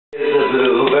Is the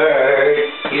bluebird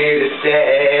here to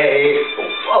stay?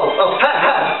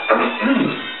 Ha.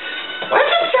 Why did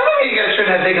you tell me you gotta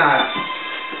turn that thing on?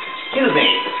 Excuse me.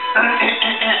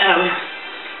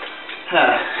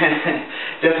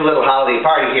 Just a little holiday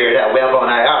party here at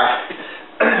Whalebone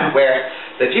IR, where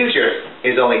the future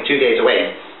is only 2 days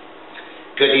away.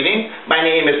 Good evening. My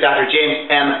name is Dr. James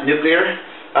M. Nuclear,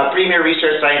 a premier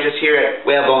research scientist here at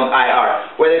Whalebone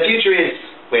IR, where the future is...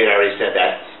 Wait, I already said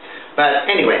that. But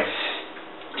anyway,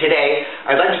 today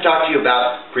I'd like to talk to you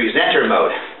about presenter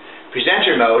mode.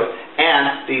 Presenter mode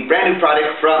and the brand new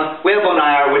product from Whalebone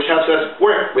IR, which helps us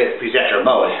work with presenter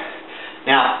mode.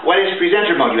 Now, what is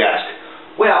presenter mode, you ask?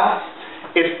 Well,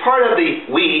 it's part of the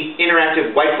Wii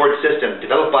Interactive White Board system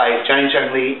developed by Johnny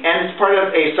Chung Lee, and it's part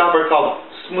of a software called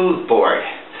Smoothboard.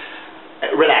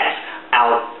 Relax,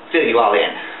 I'll fill you all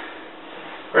in.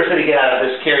 First, let me get out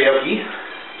of this karaoke.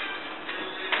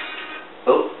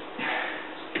 Oh.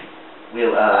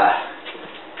 We'll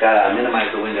gotta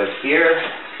minimize the windows here.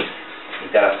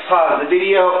 We've got to pause the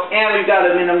video, and we've got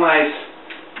to minimize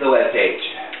the web page.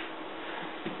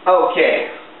 Okay,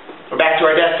 we're back to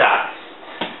our desktop.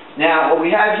 Now, what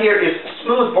we have here is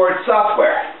Smoothboard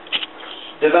software,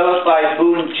 developed by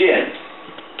Boon Jin.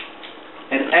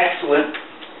 An excellent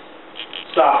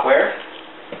software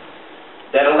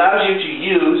that allows you to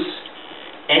use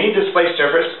any display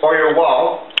surface or your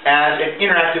wall as an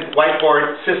interactive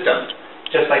whiteboard system.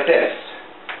 Just like this.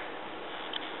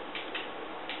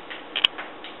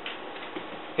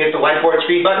 Hit the whiteboard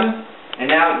speed button, and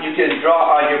now you can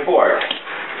draw on your board.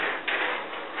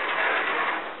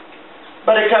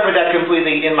 But I covered that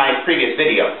completely in my previous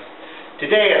video.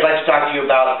 Today I'd like to talk to you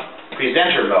about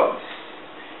presenter mode.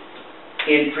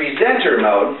 In presenter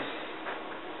mode,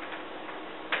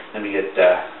 let me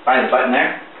find the button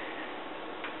there.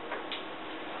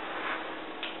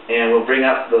 And we'll bring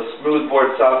up the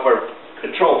Smoothboard software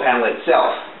control panel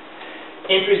itself.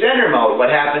 In presenter mode,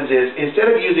 what happens is, instead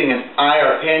of using an eye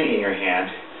or pen in your hand,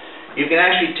 you can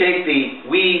actually take the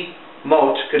Wii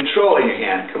Mote control in your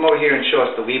hand. Come over here and show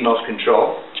us the Wii Mote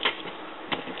control.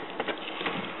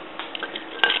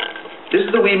 This is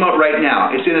the Wii Mote right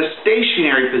now. It's in a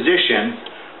stationary position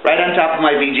right on top of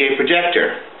my VGA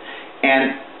projector.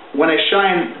 And when I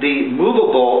shine the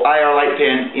movable IR light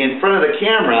pen in front of the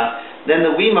camera, then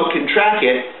the Wii Mote can track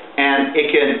it and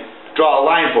it can draw a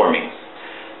line for me.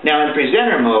 Now in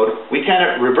presenter mode, we kind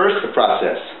of reverse the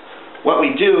process. What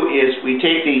we do is we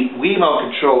take the Wii Mote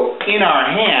control in our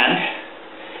hand,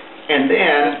 and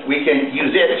then we can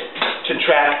use it to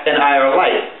track an IR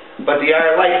light. But the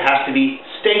IR light has to be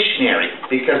stationary,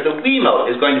 because the Wii Mote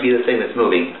is going to be the thing that's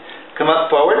moving. Come up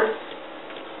forward.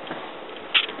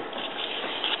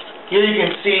 Here you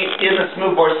can see in the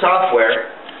Smoothboard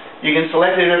software, you can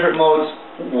select the different modes: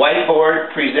 whiteboard,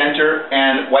 presenter,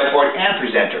 and whiteboard and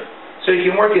presenter. So you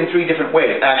can work in 3 different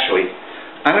ways, actually.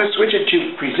 I'm going to switch it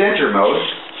to presenter mode.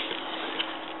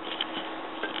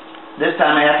 This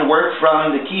time I have to work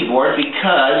from the keyboard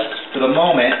because, for the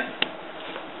moment,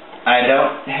 I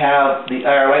don't have the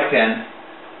IR light pen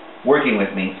working with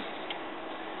me.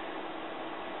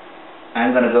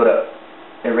 I'm going to go to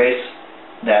erase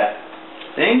that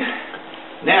thing.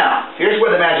 Now, here's where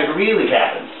the magic really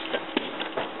happens.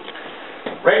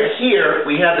 Right here,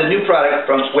 we have the new product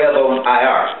from Whalebone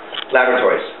IR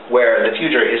Laboratories, where the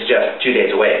future is just 2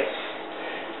 days away.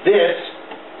 This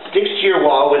sticks to your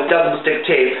wall with double stick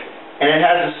tape, and it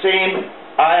has the same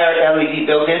IR LED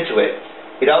built into it.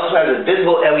 It also has a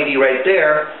visible LED right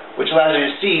there, which allows you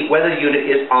to see whether the unit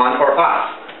is on or off.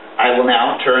 I will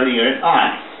now turn the unit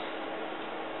on.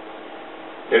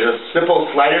 There's a simple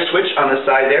slider switch on the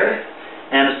side there,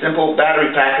 and a simple battery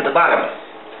pack at the bottom.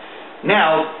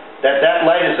 Now that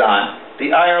light is on,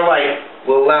 the IR light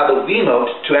will allow the Wii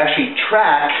Mote to actually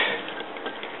track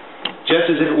just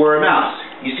as if it were a mouse.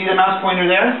 You see the mouse pointer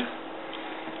there?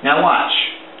 Now watch.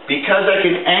 Because I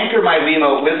can anchor my Wii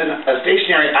Mote with a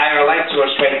stationary IR light source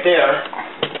right there,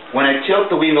 when I tilt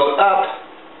the Wii Mote up,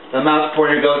 the mouse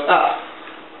pointer goes up.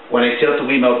 When I tilt the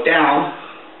Wii Mote down,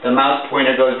 the mouse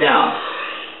pointer goes down.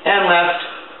 And left,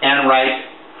 and right,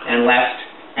 and left,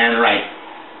 and right.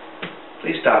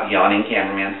 Please stop yawning,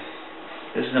 cameraman.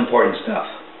 This is important stuff.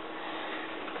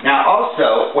 Now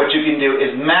also, what you can do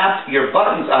is map your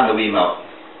buttons on the Wii Mote.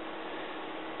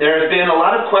 There has been a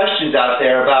lot of questions out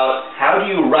there about how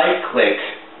do you right-click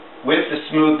with the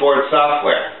Smoothboard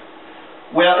software.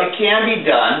 Well, it can be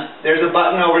done. There's a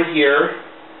button over here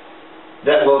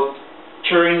that will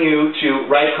turn you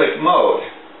to right-click mode.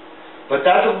 But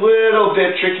that's a little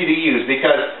bit tricky to use,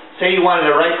 because say you wanted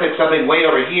to right-click something way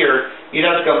over here, you'd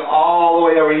have to come all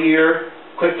the way over here,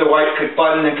 click the right click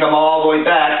button and come all the way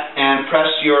back and press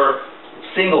your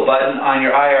single button on your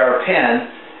IR pen,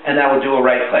 and that will do a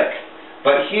right click.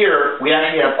 But here we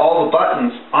actually have all the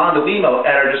buttons on the Wiimote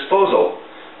at our disposal.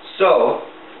 So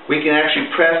we can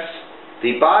actually press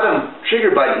the bottom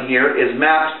trigger button here is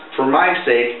mapped, for my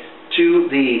sake, to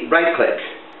the right click.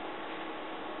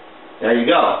 There you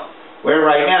go. Where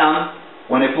right now,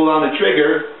 when I pull on the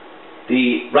trigger,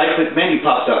 the right click menu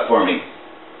pops up for me.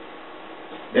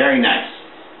 Very nice.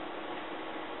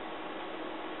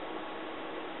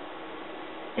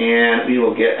 And we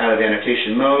will get out of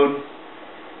annotation mode.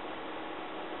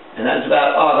 And that is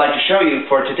about all I'd like to show you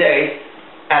for today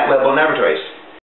at Web Laboratories.